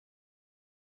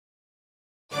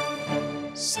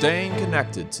Staying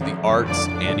connected to the arts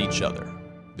and each other,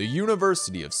 the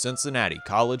University of Cincinnati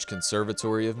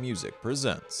College-Conservatory of Music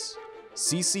presents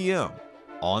CCM,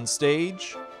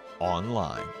 OnStage,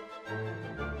 Online.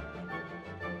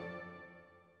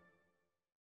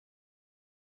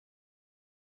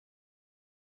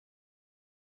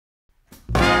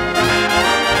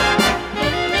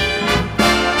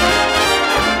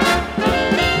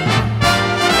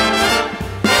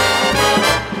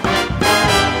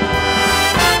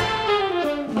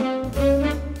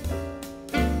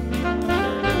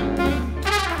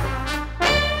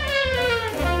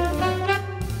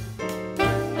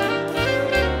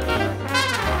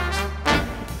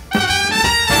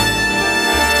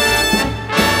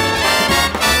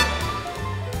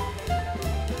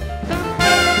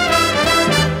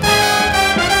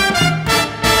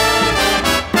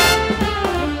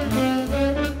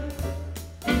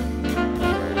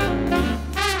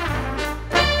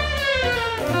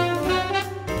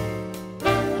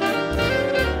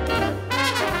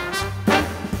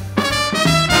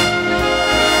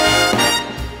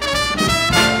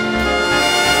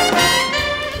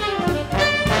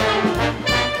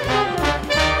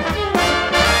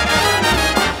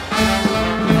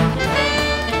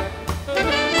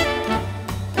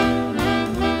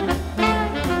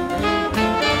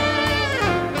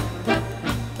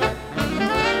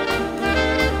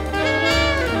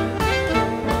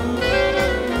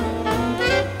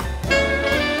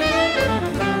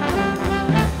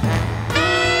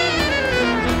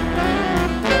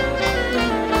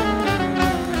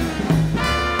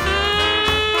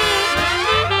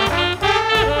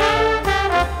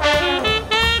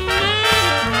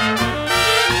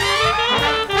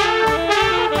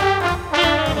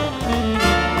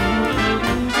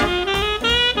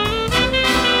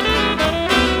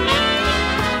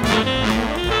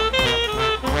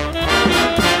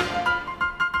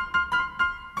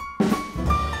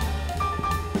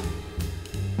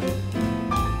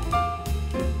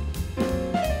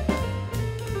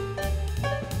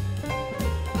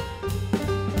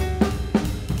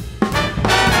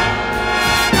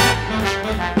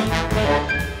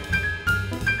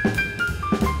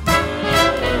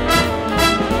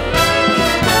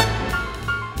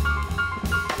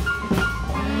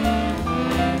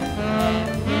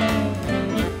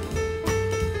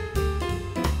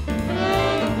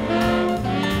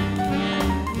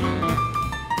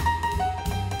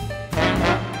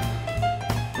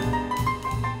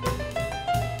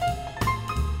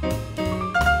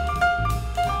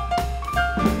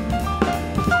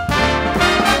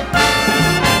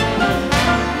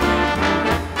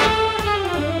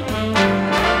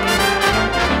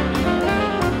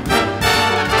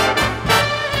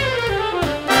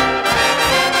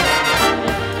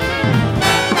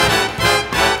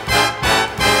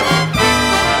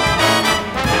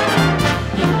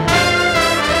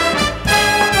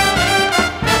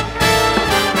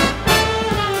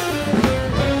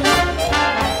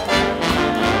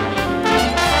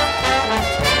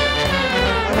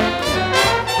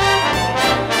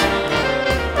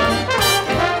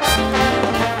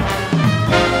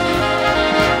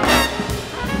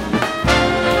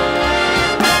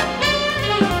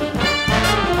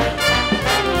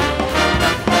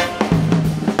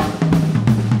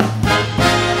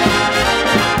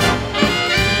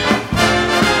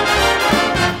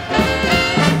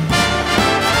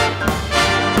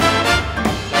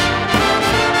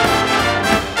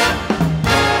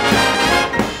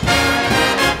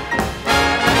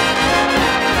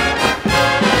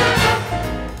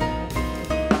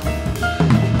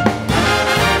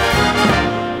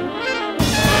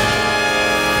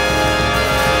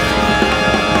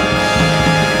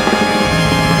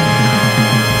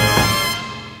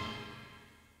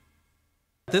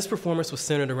 This performance was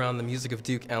centered around the music of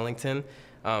Duke Ellington.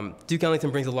 Duke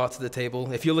Ellington brings a lot to the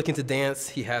table. If you're looking to dance,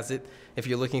 he has it. If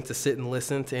you're looking to sit and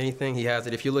listen to anything, he has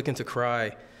it. If you're looking to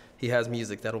cry, he has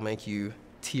music that'll make you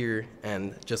tear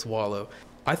and just wallow.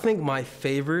 I think my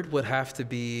favorite would have to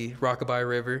be Rockabye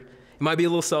River. It might be a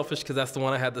little selfish because that's the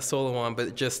one I had the solo on,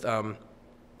 but just I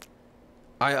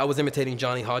was imitating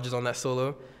Johnny Hodges on that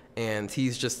solo, and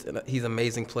he's an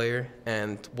amazing player,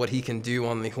 and what he can do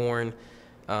on the horn,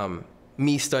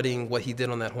 me studying what he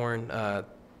did on that horn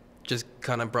just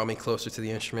kind of brought me closer to the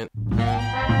instrument.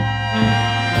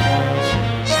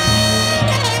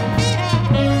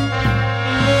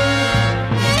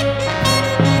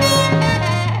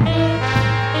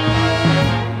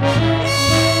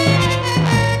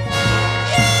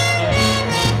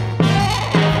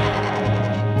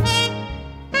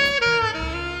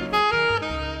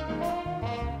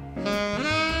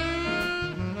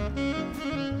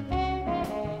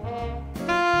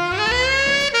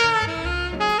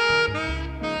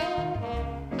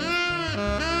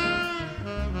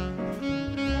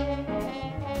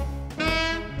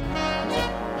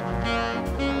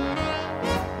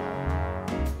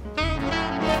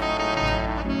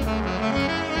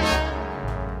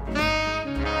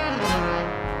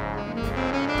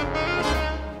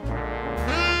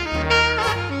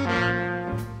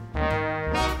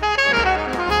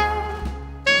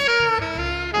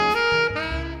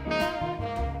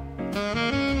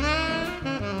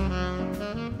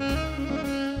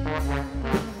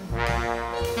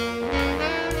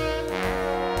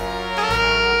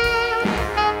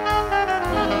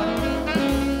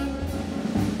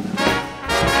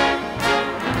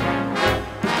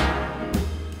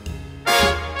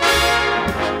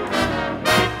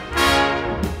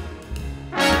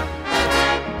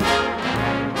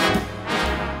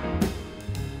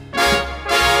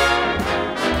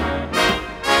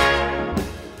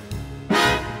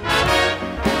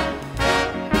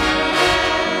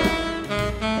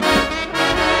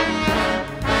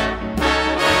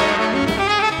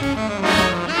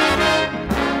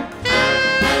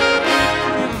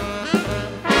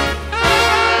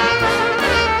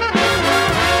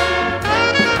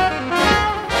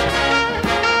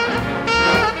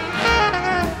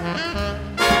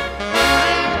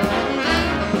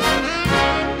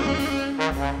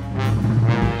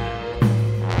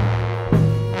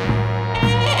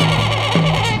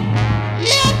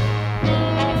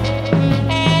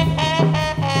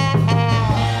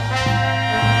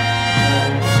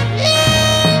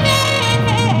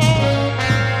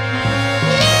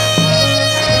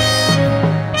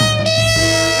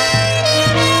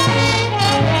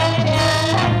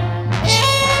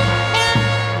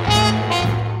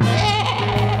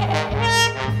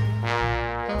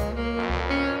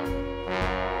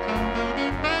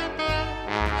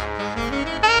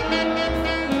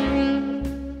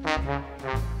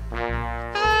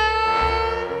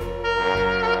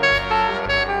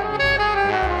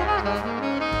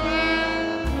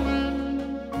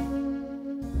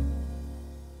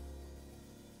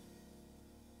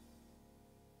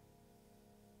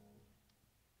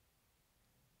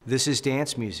 This is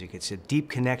dance music. It's a deep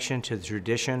connection to the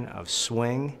tradition of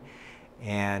swing,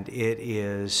 and it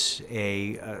is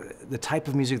the type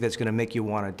of music that's going to make you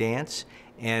want to dance.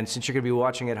 And since you're going to be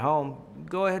watching at home,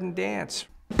 go ahead and dance.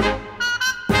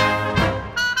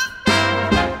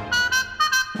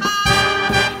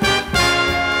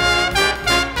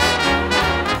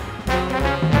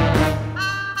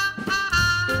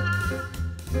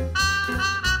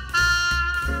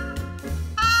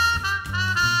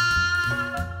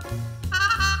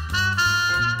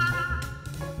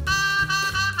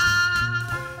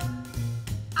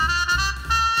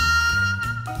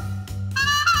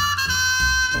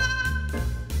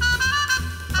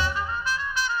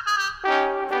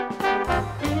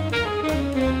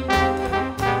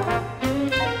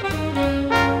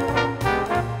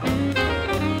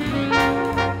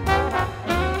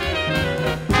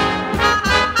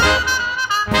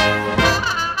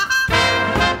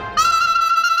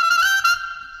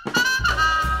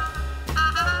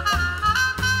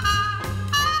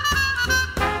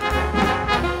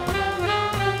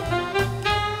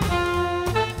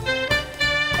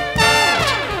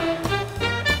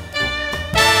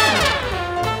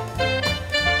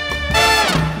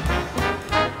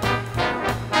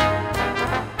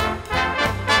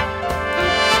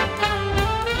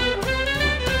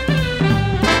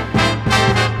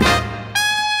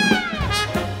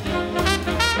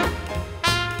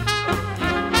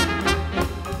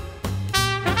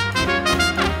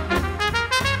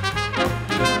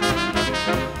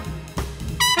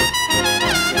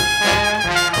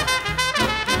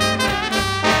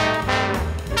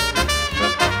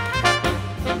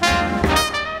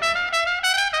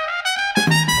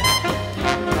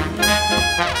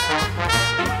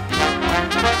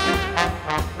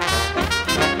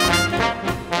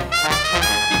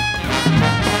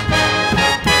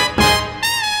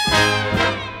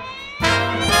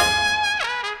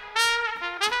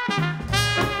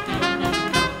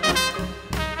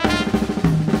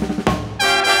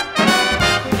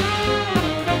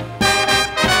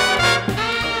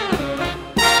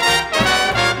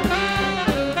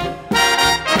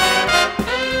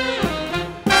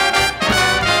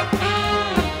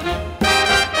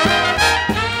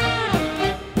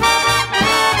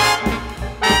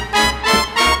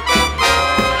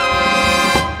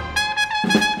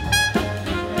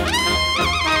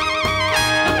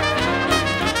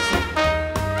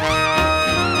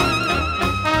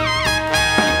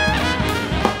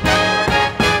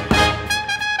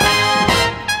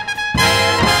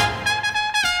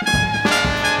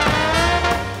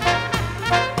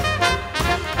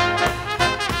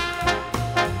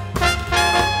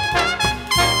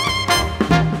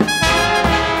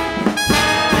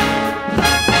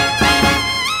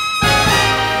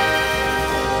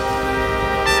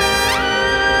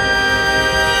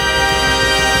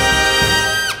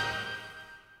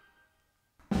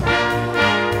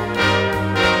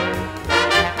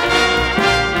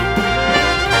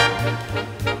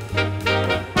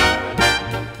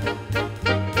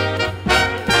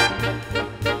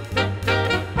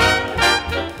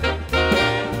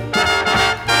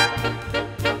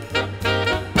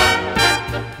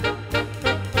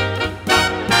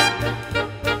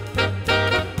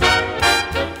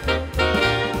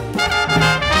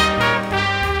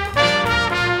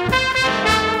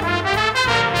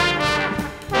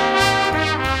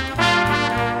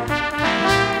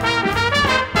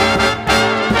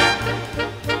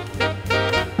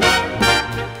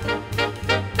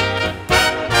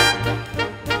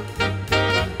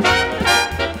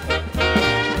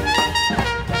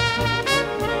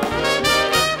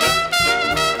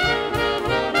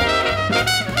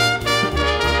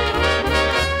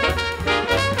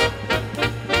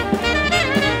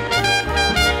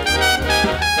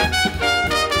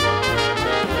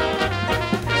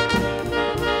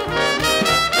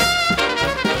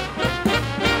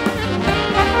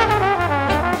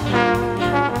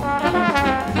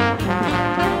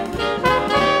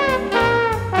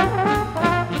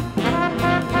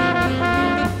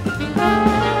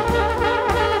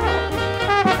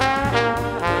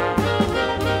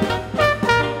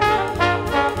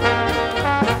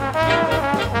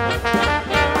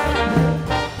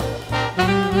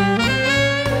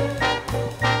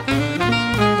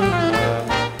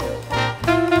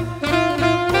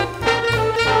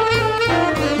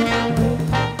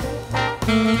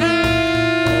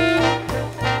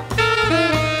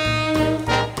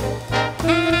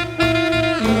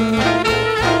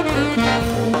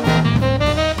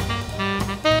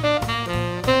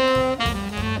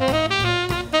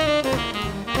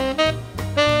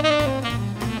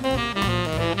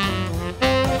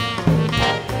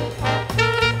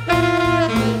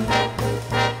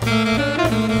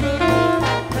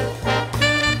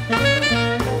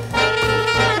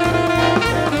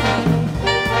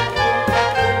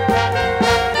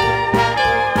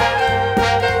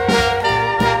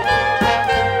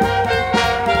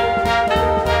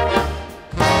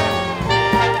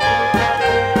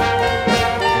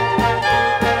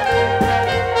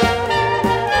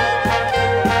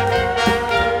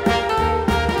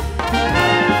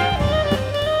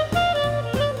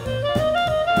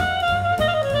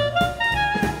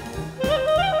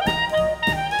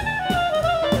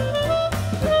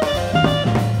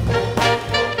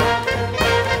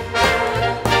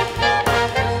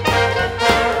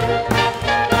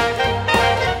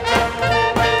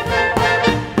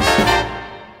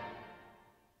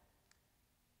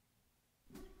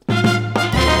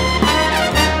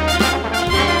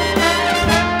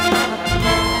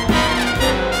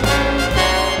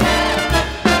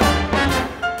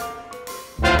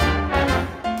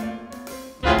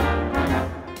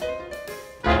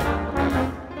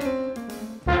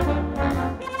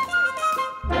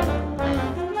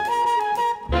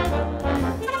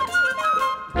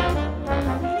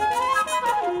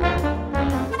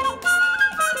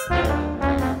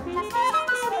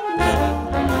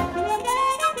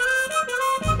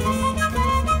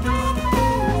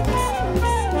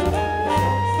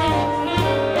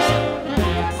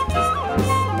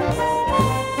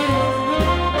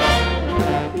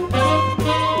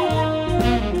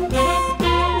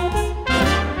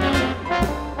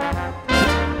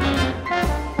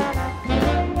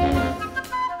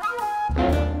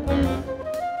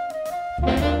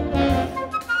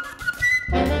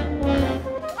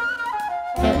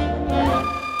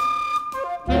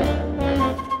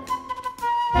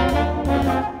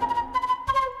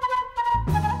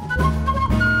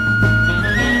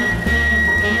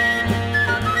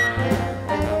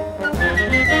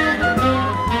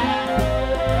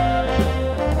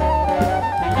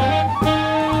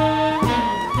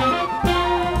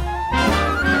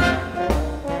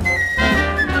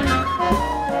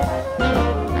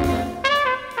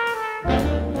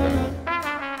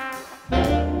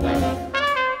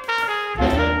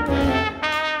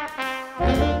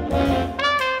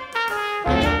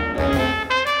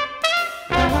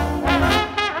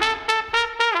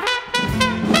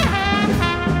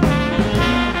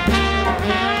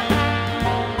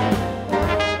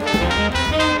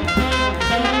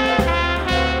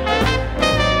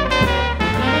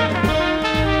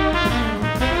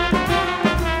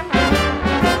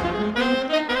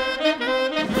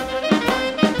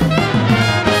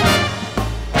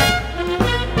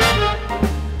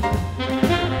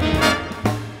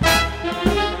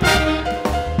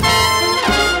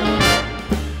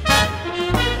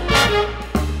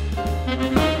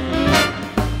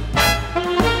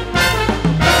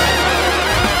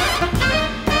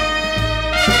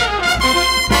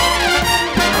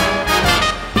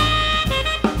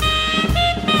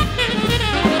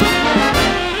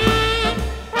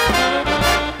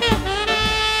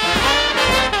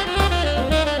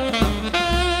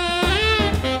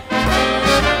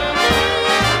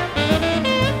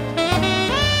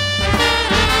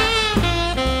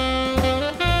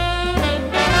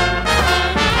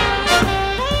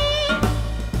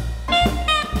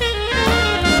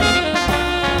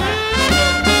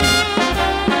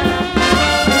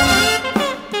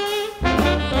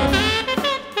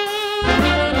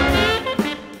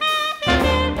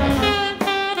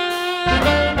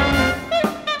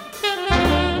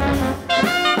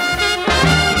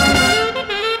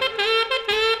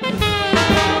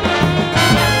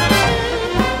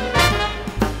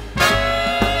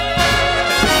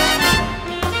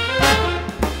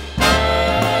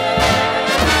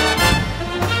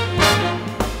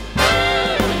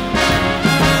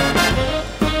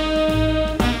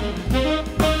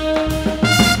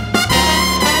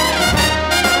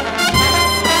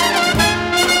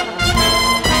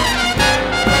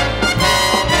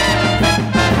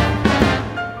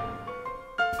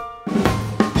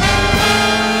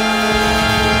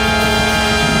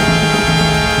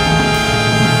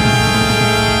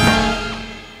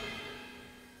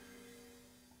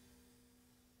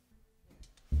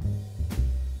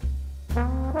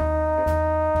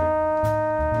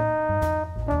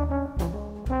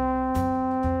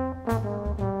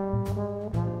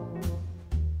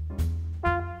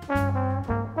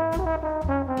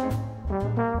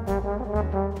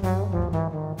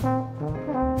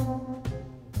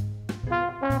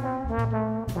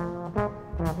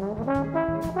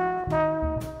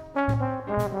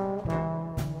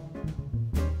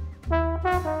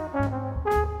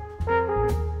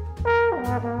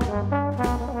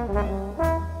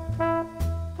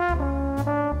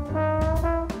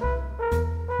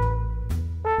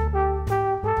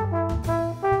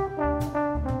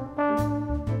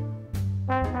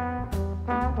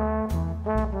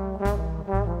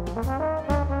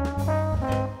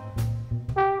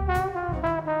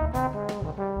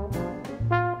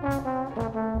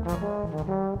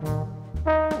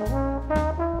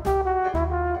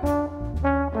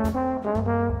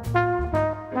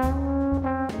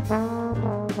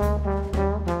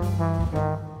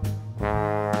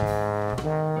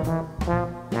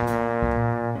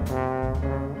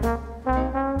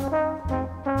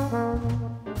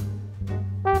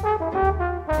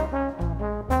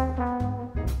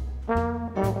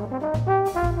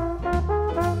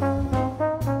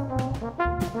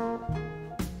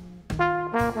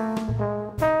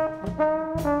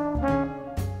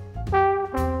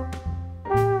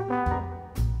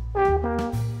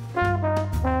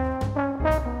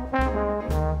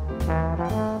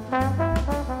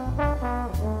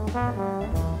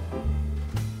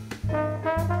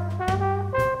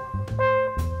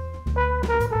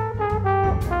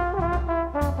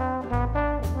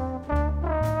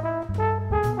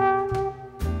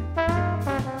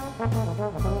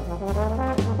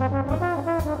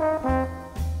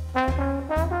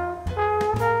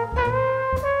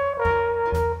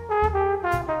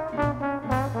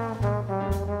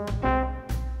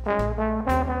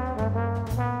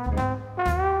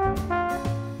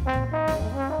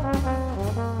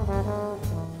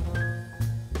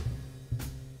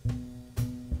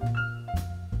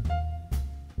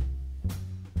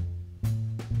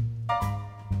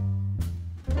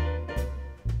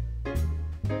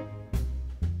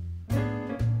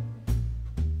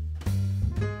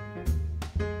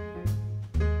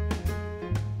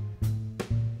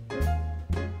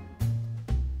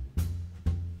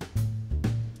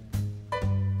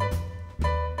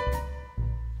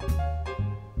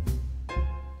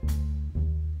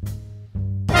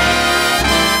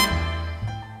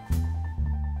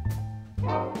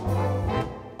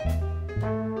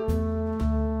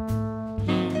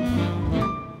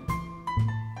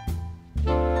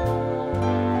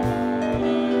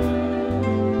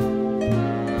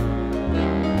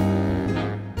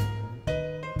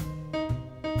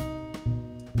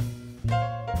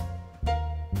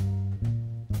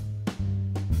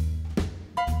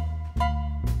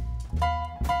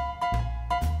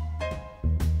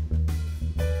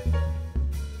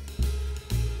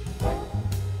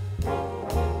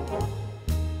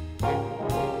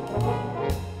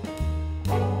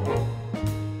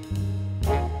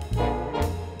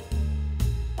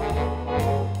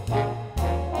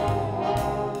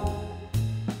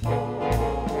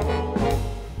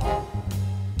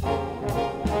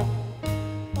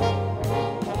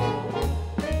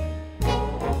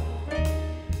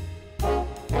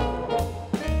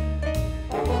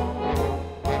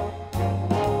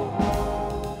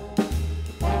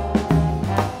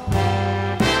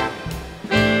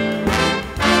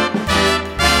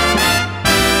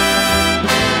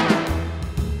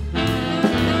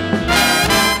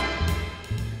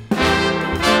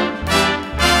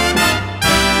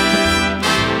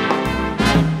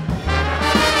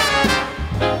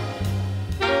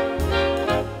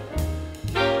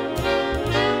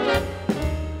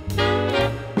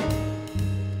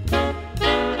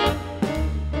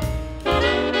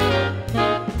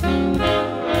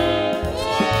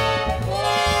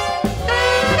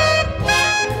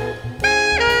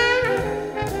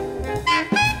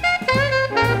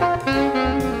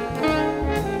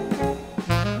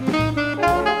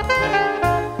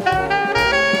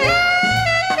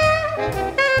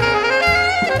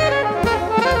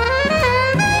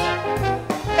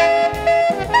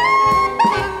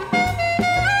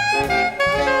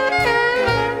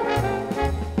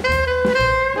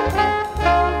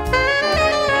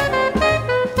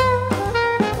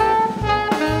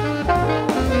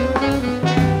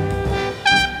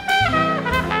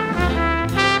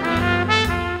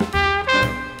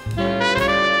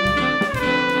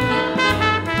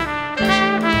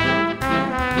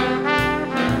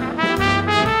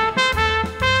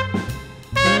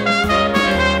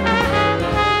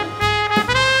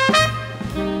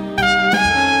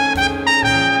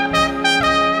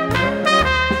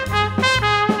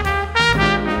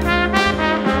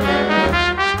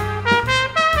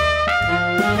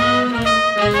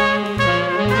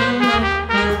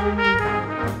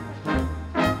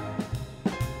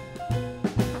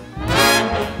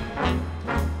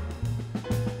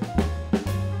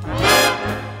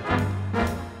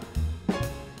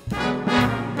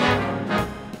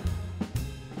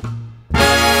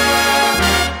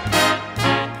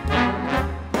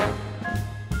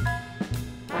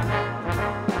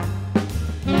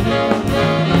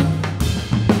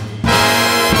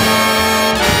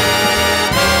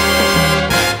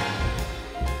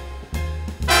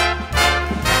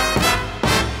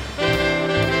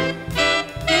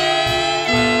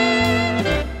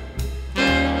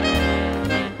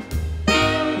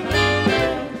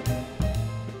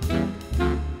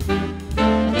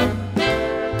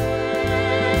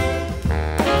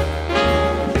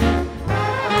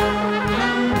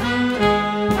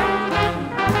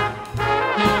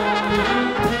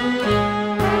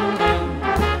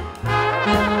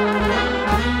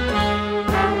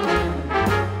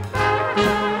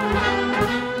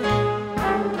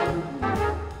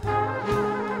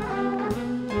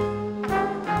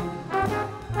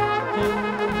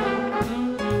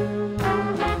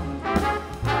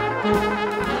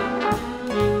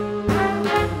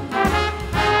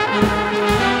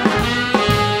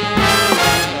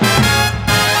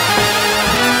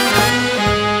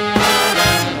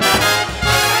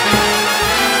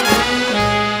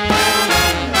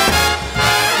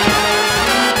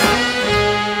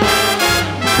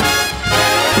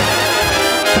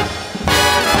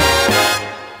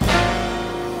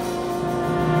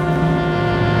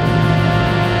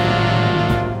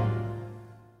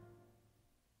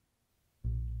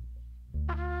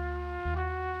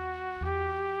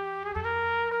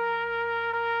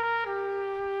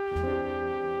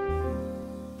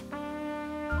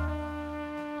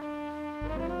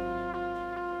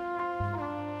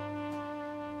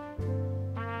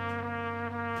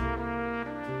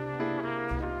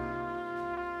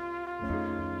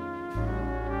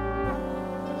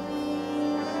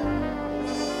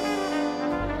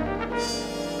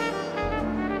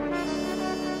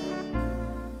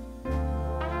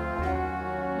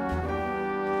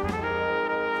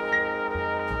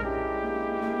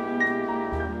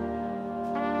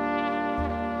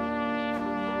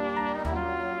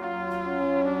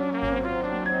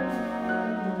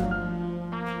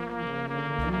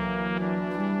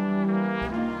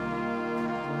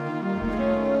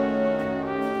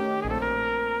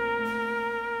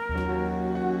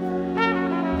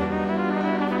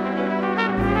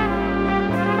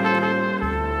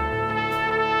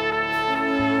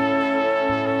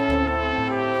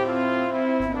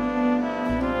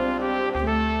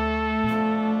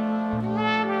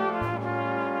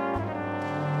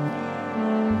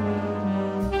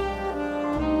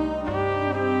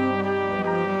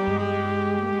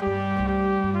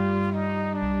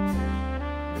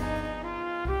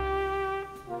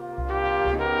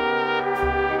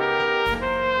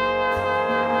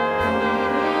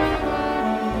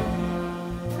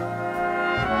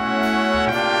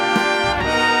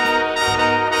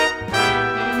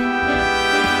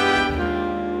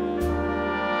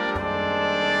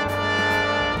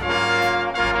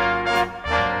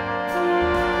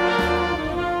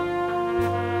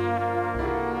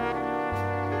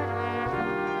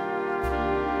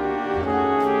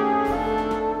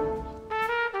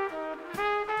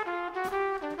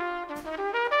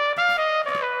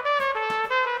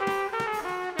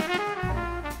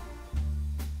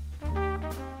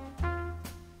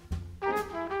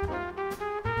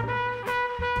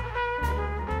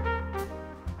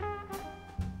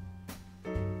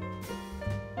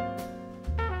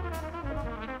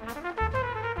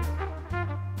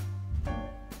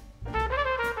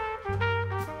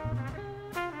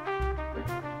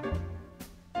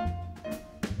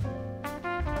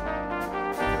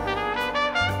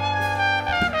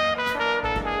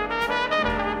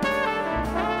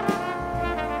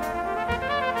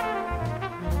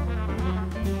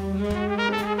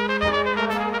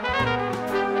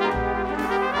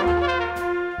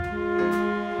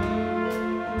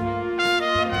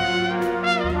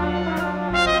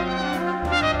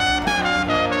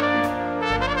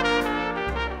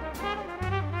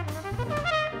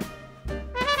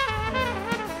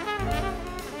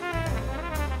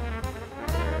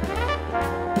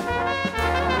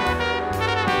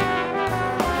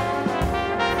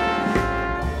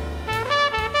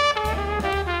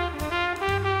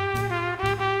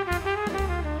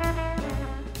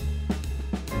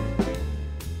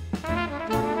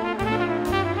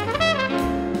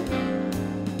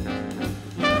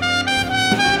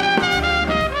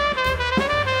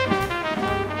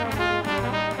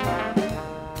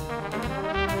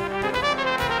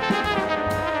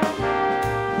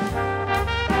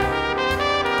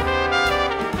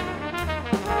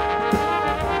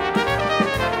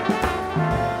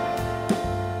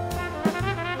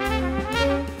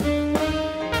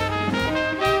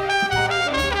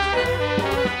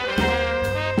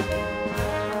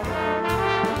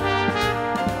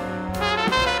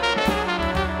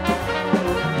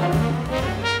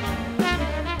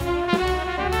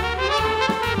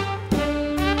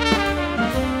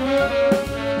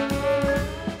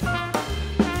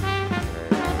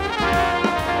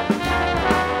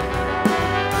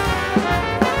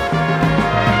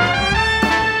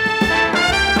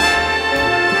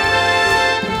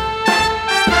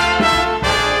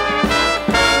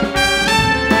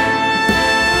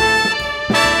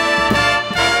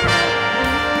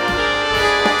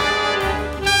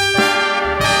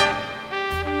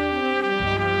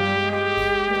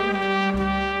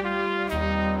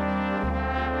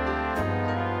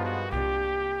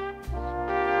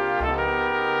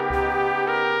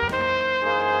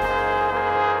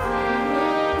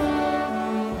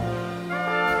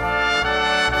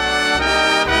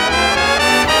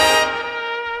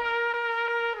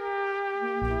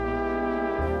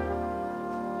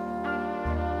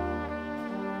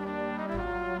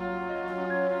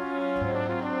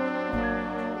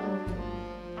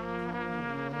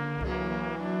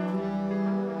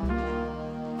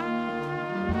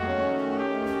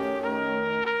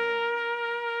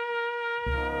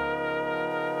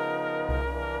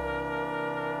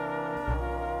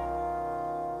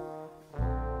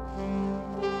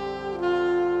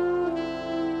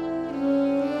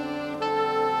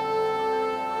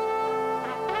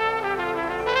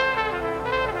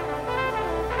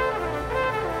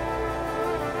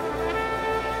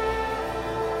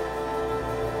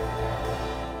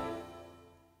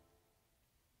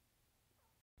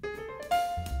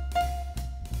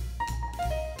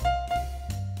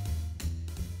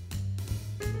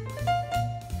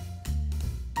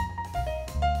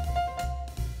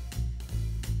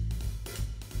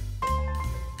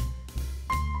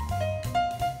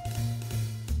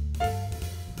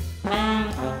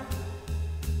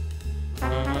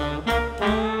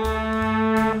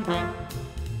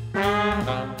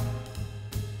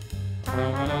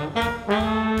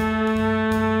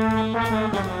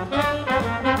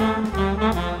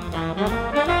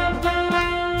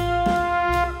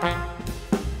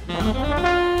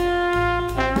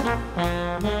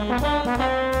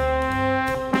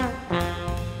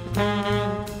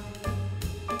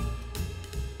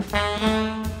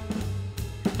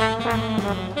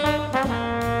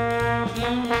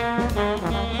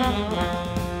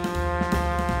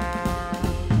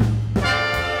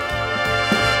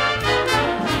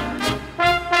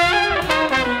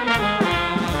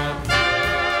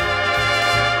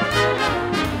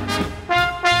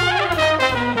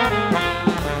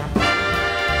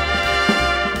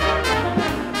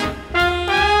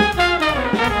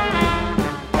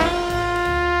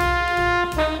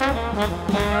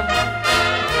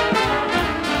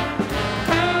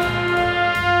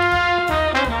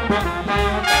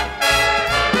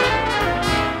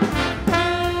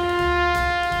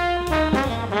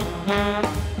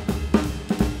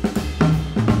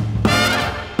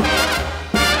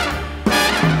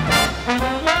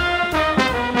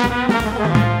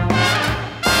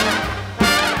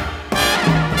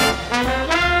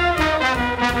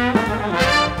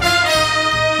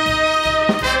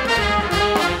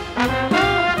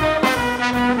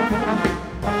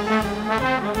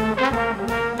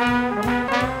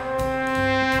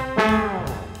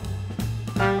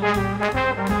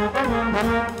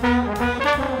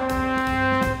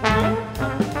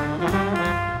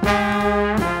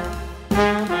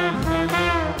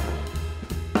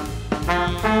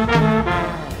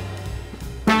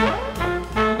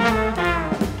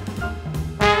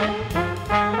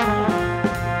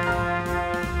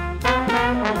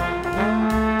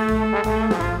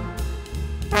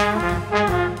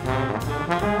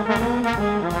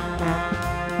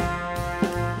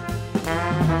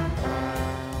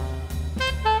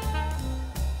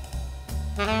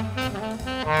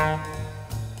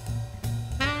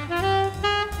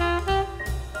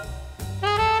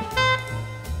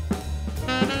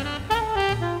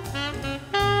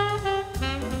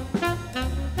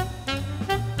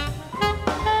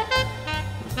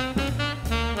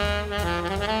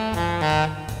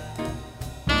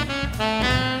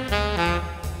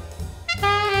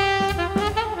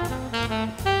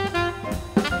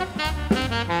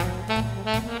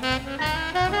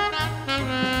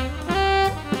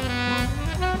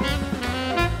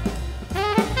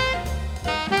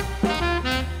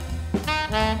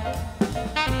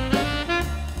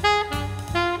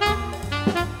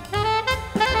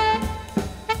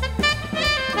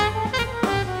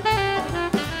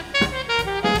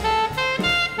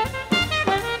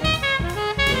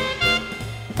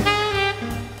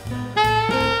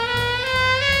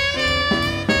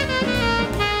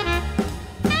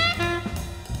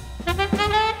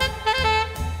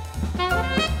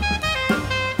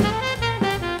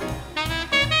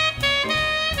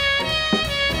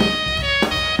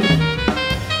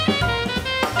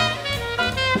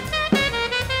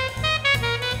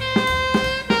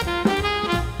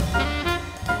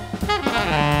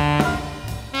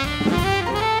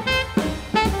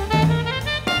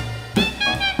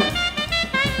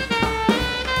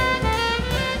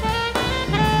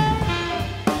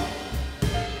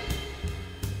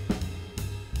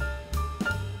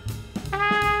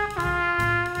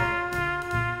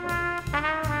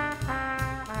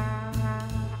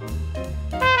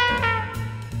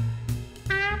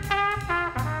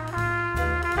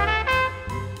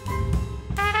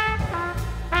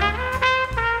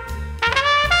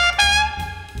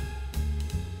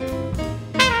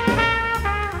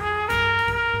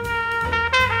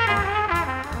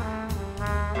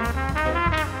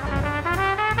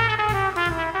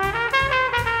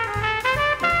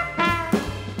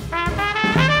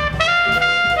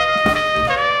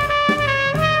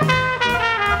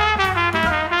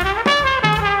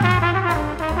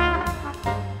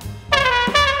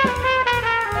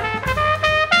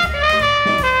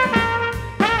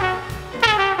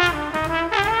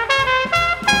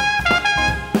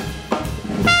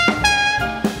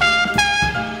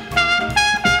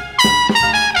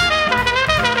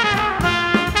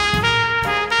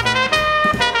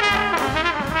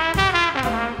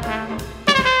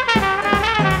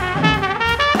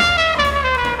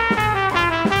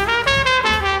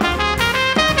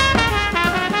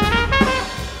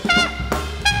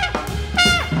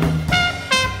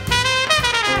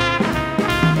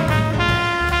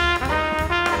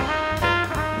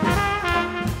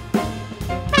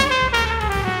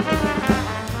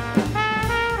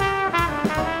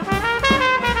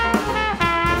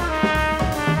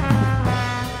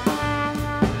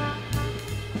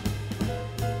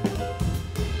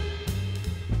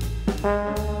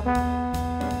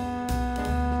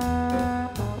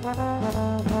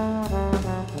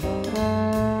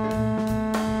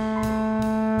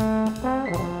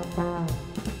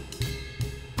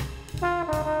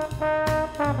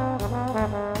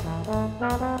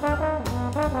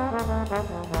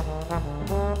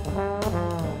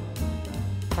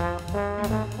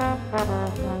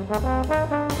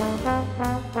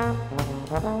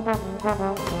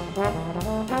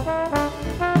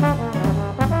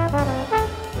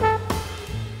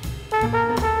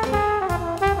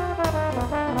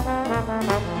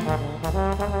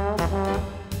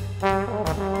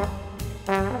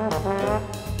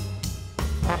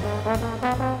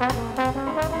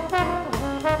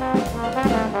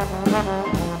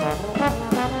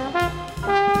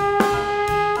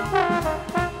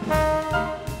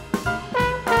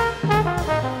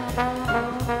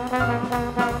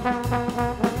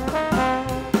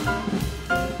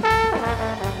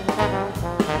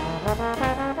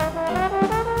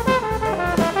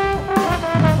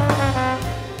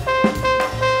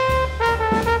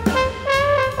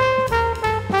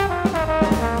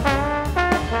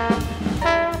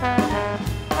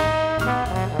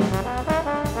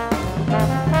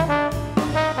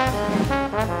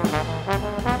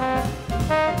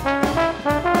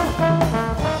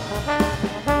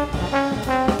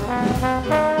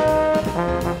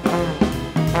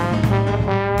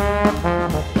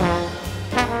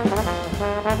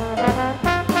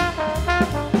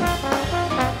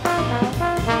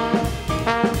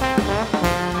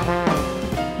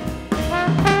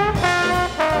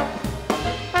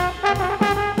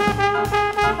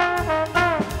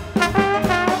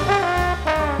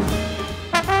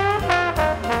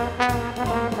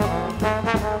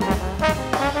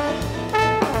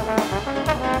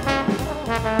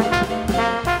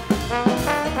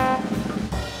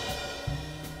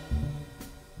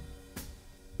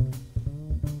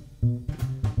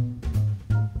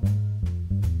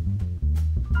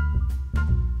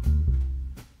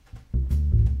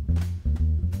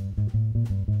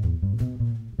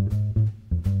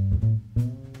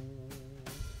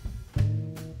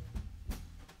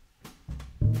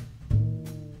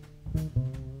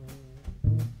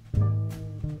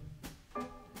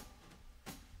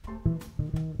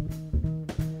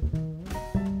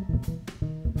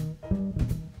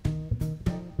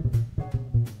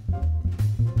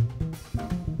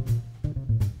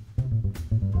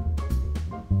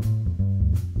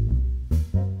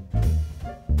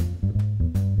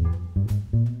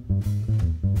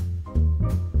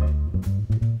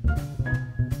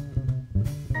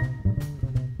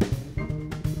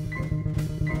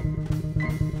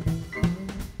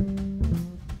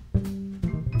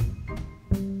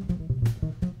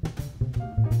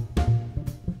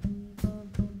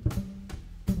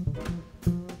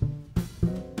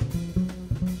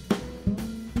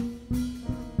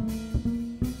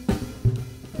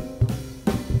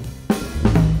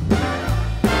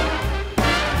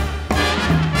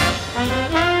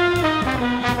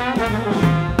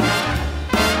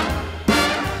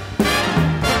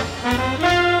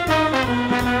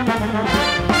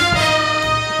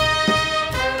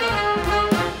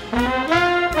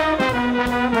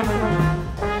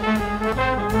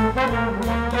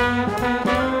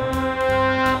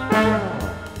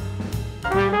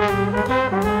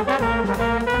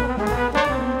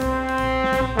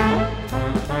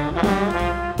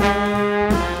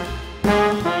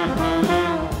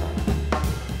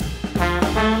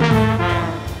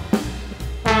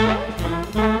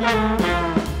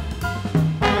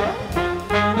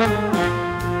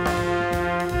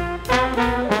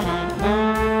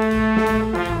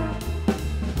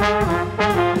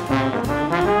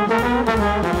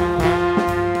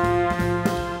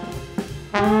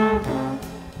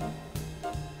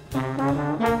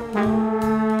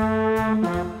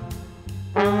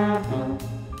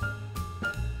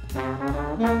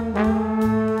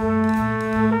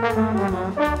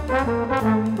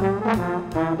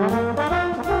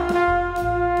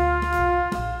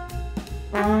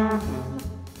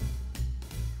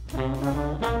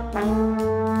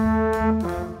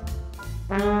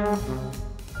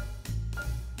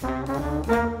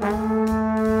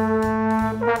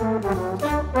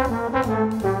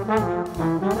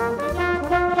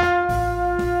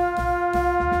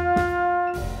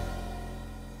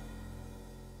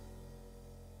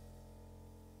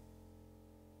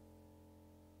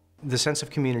 The sense of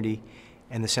community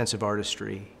and the sense of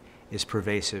artistry is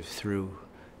pervasive through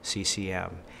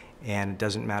CCM. And it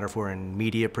doesn't matter if we're in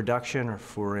media production or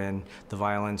if we're in the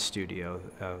violin studio.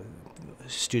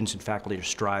 Students and faculty are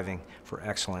striving for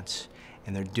excellence,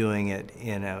 and they're doing it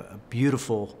in a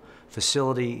beautiful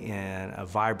facility in a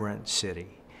vibrant city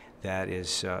that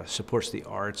is, supports the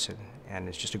arts and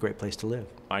it's just a great place to live.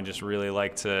 I just really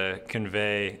like to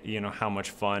convey, how much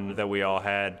fun that we all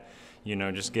had,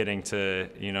 just getting to,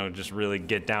 just really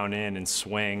get down in and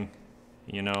swing,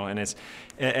 and it's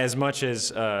as much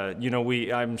as,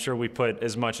 I'm sure we put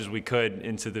as much as we could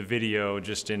into the video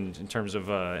just in terms of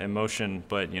emotion,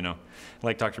 but,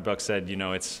 like Dr. Belck said,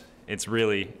 it's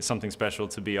really something special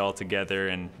to be all together,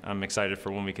 and I'm excited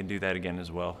for when we can do that again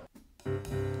as well.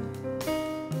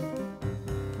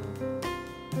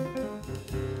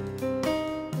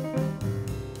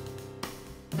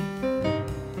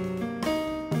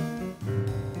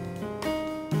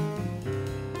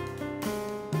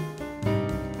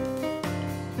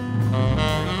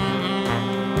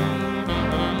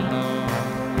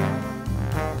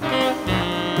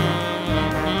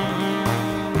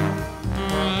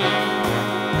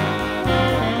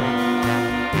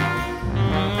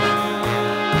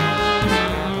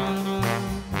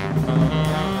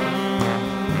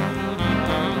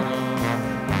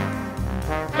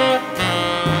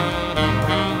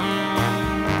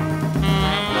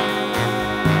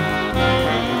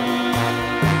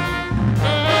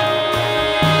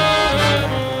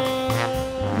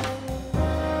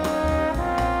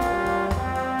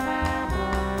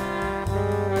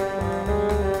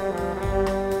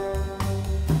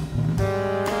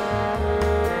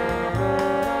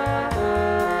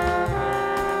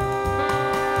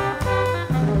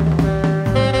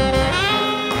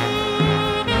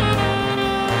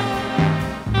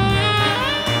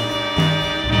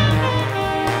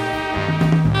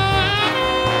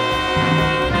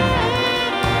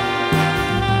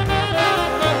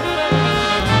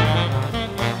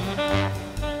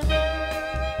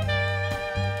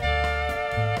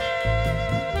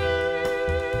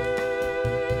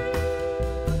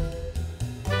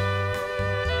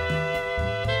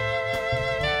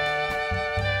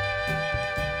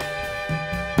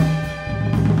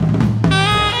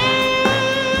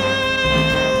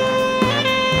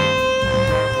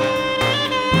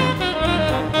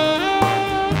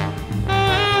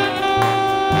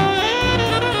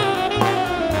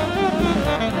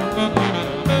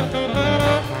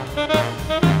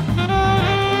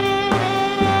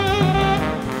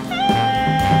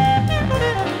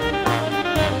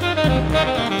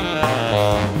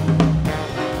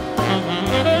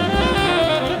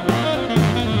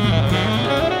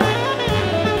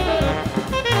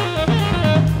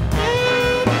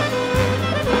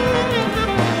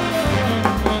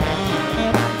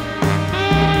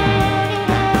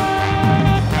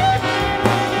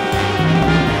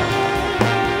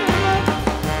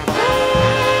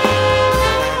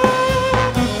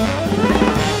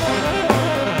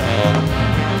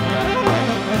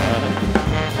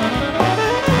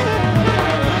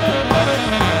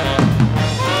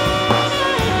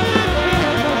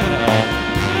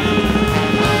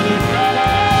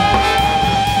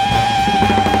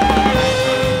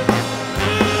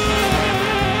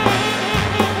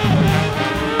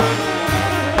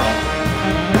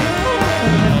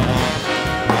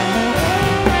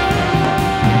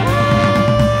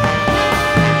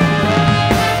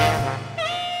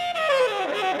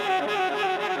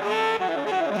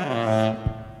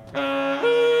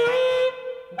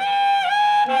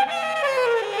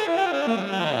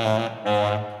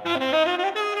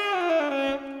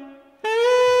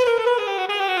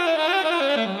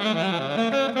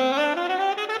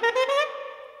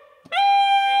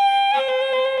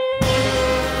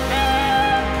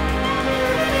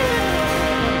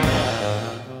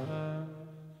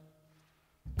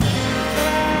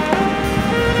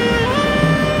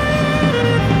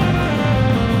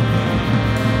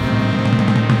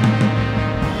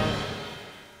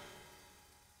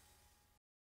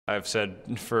 I've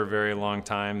said for a very long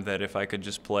time that if I could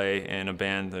just play in a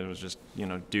band that was just, you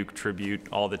know, Duke tribute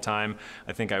all the time,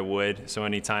 I think I would. So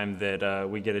anytime that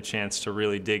we get a chance to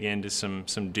really dig into some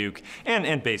Duke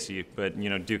and Basie, but you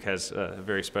know, Duke has a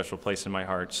very special place in my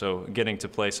heart. So getting to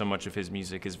play so much of his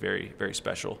music is very, very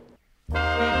special.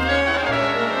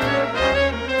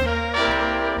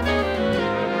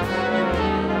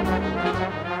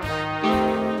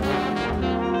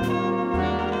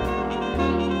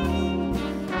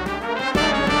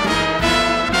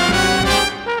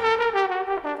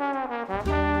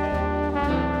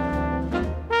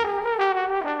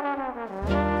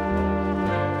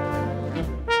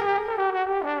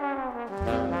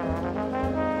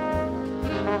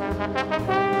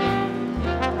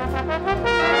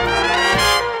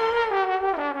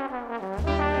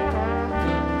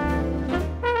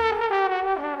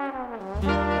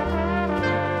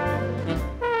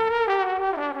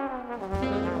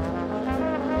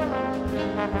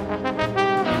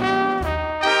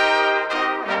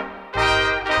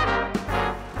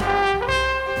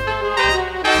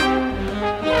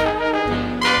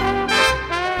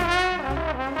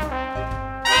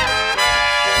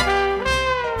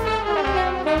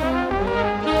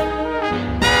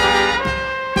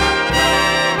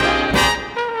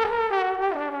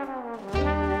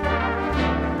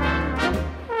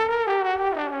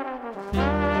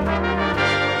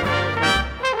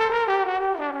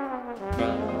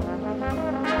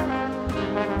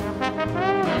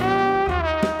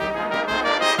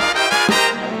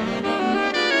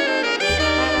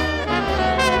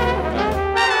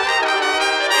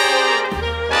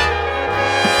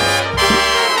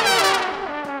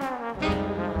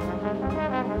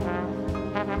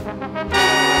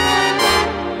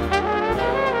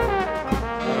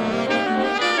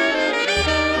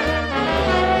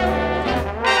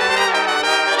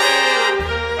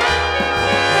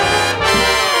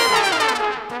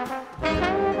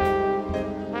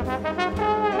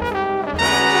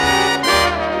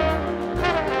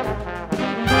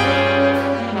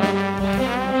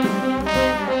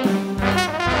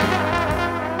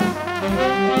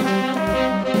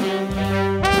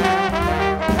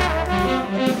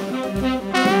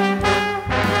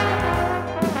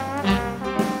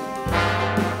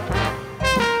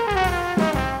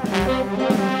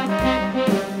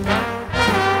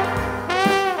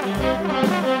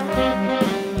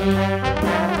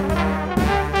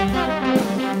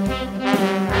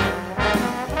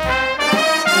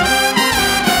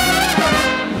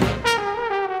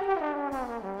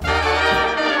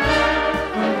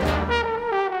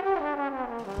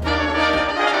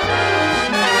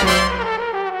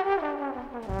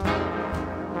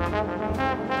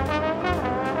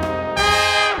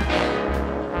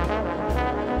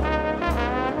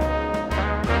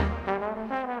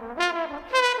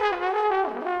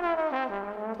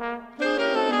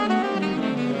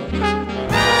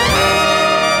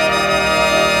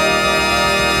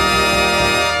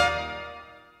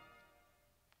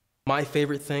 My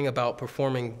favorite thing about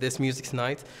performing this music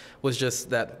tonight was just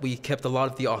that we kept a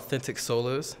lot of the authentic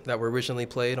solos that were originally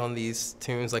played on these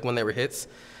tunes, like when they were hits.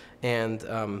 And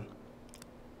I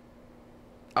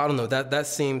don't know, that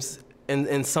seems,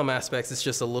 in some aspects, it's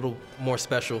just a little more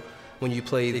special when you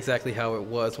play exactly how it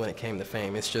was when it came to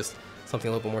fame. It's just something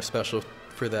a little bit more special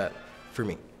for that, for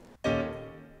me.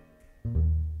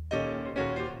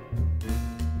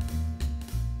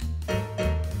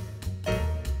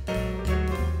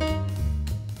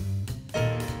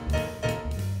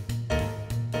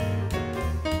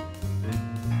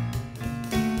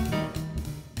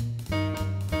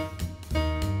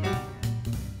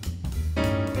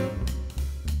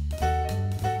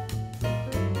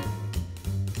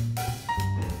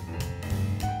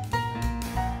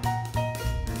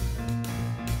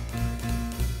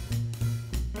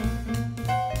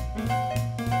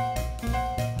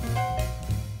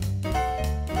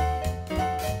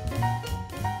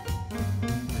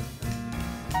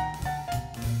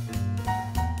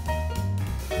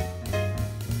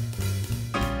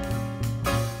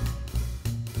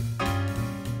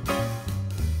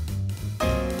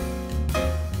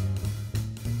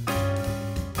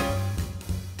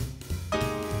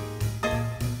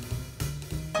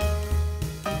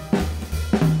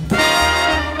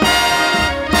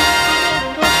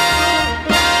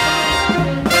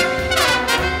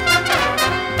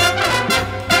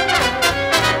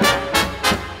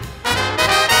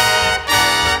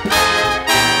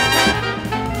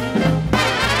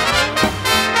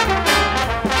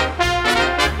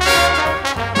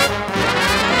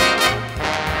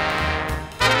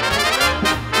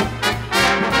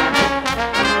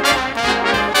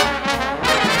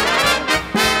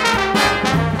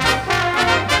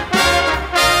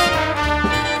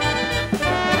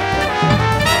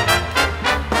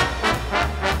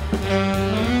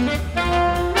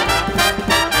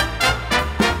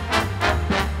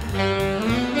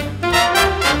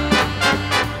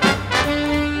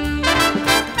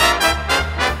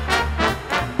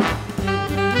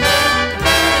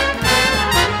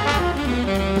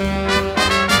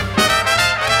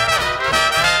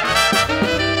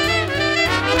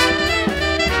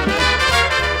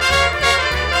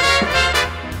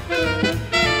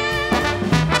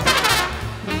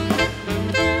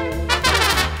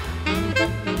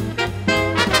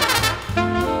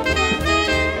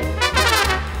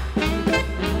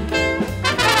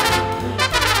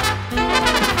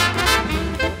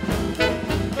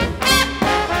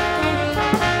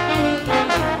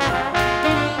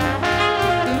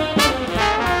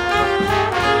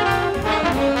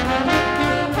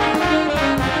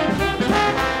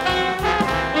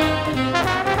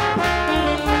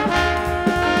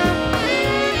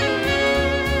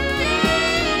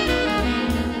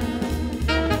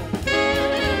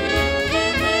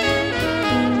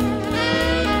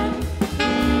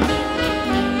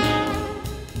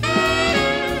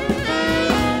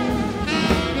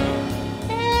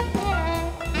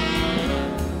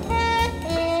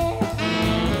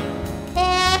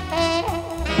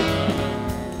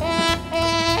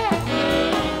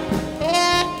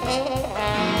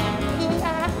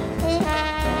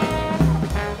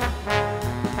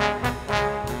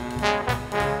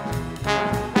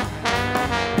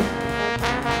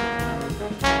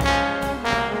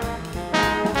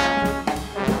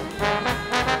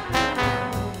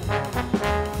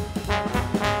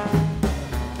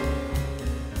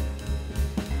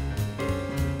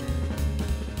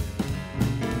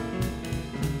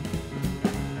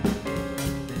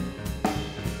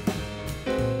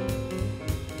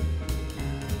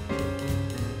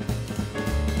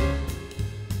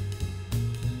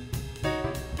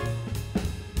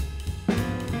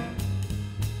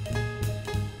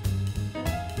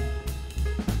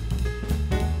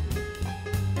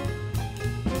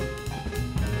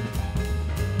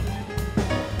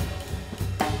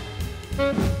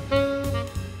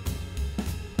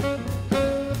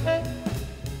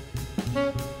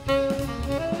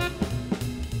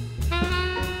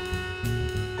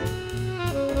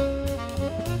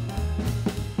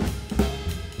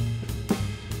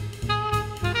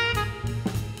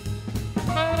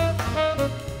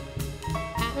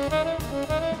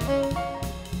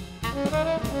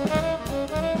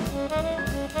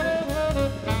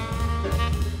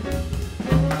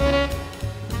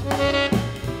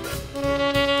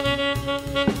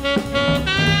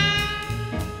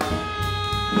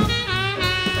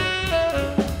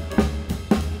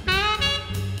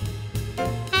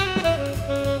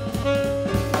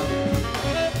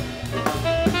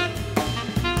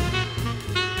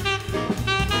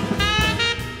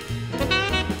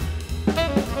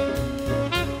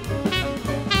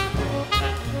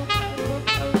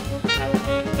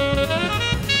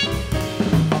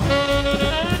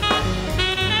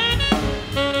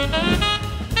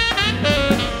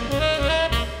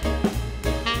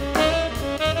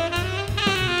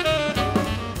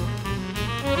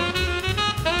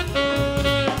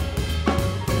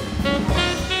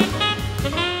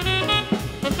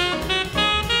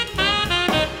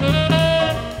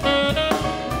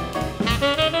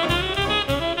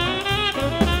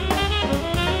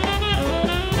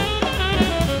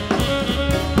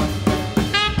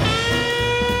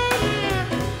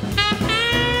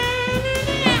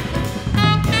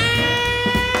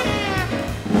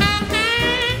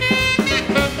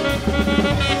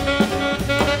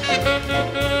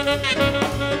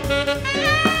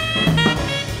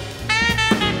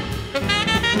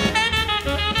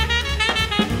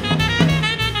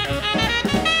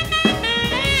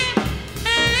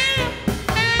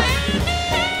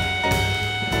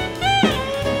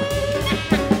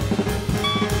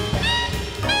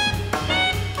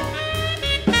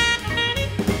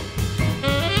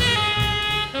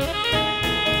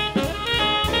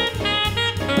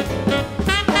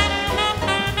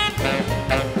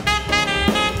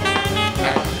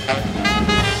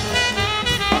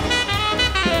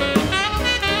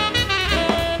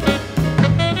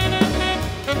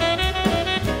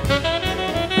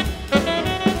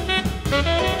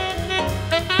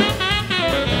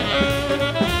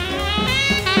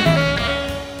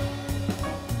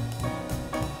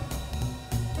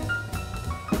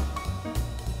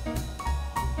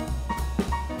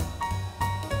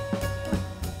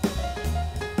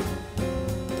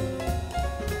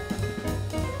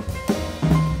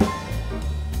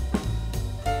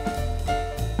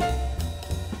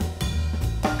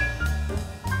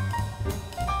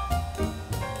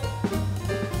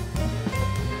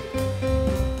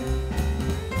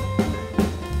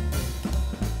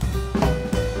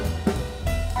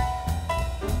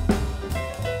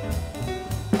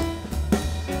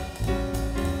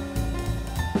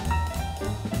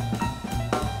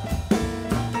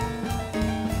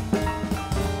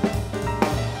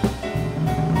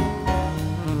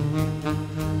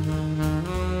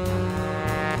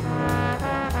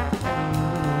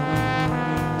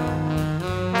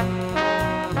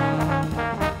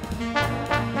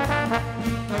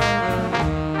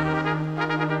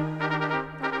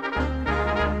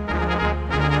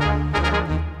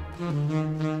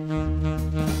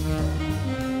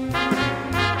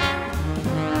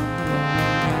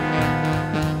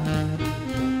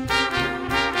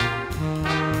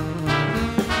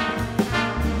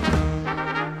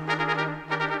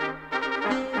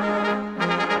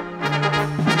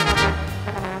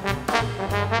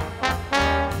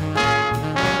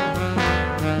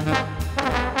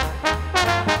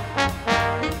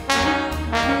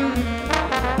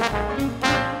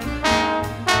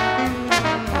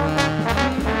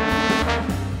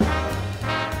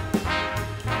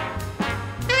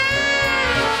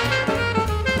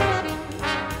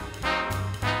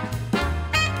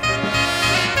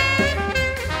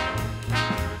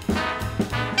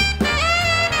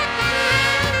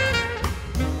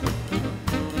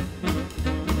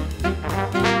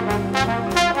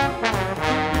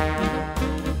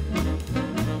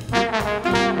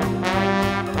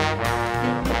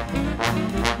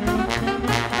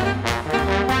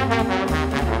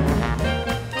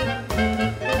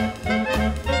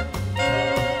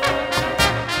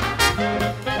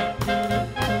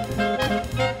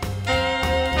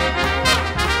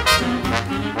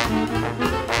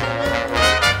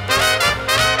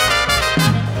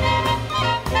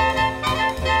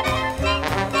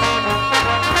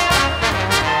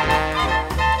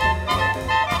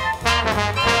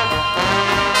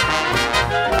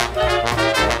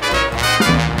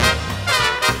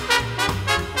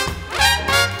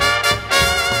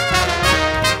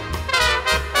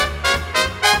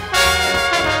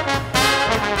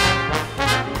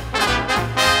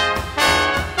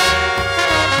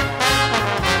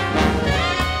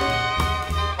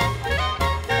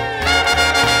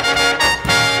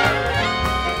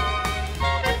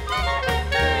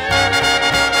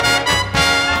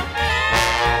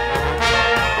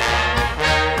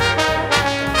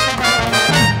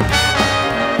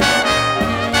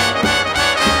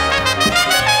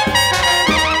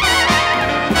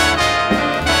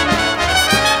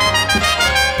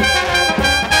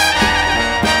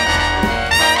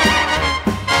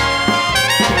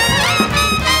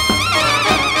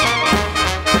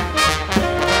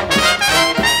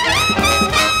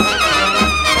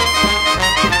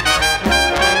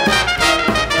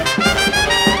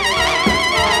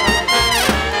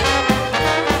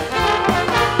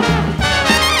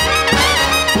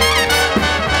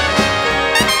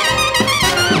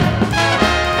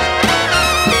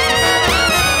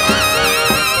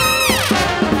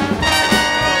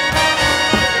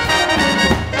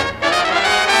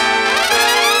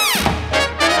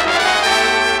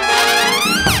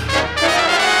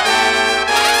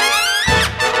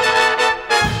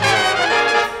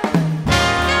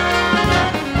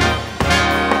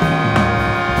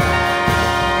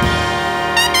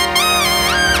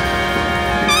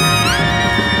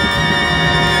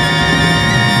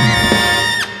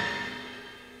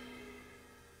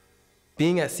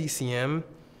 being at CCM,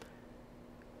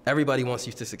 everybody wants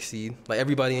you to succeed. Like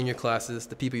everybody in your classes,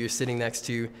 the people you're sitting next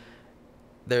to,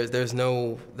 there's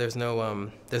no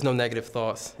negative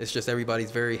thoughts. It's just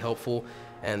everybody's very helpful.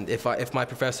 And if my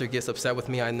professor gets upset with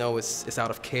me, I know it's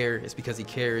out of care. It's because he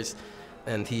cares,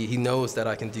 and he knows that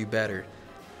I can do better.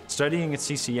 Studying at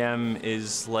CCM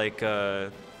is like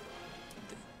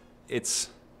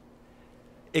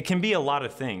it can be a lot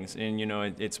of things, and you know,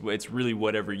 it's really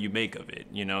whatever you make of it.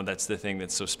 You know, that's the thing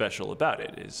that's so special about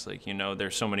it, is like, you know,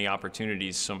 there's so many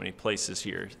opportunities, so many places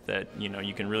here that, you know,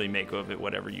 you can really make of it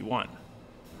whatever you want.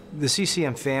 The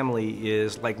CCM family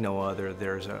is like no other.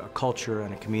 There's a culture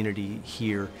and a community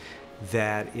here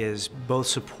that is both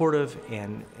supportive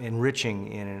and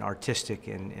enriching in an artistic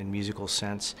and musical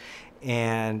sense.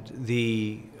 And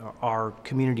our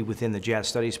community within the Jazz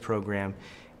Studies program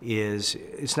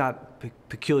it's not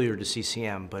peculiar to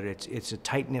CCM, but it's a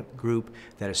tight-knit group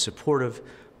that is supportive,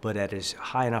 but at a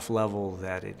high enough level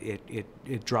that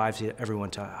it drives everyone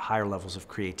to higher levels of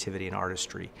creativity and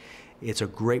artistry. It's a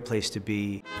great place to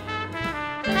be.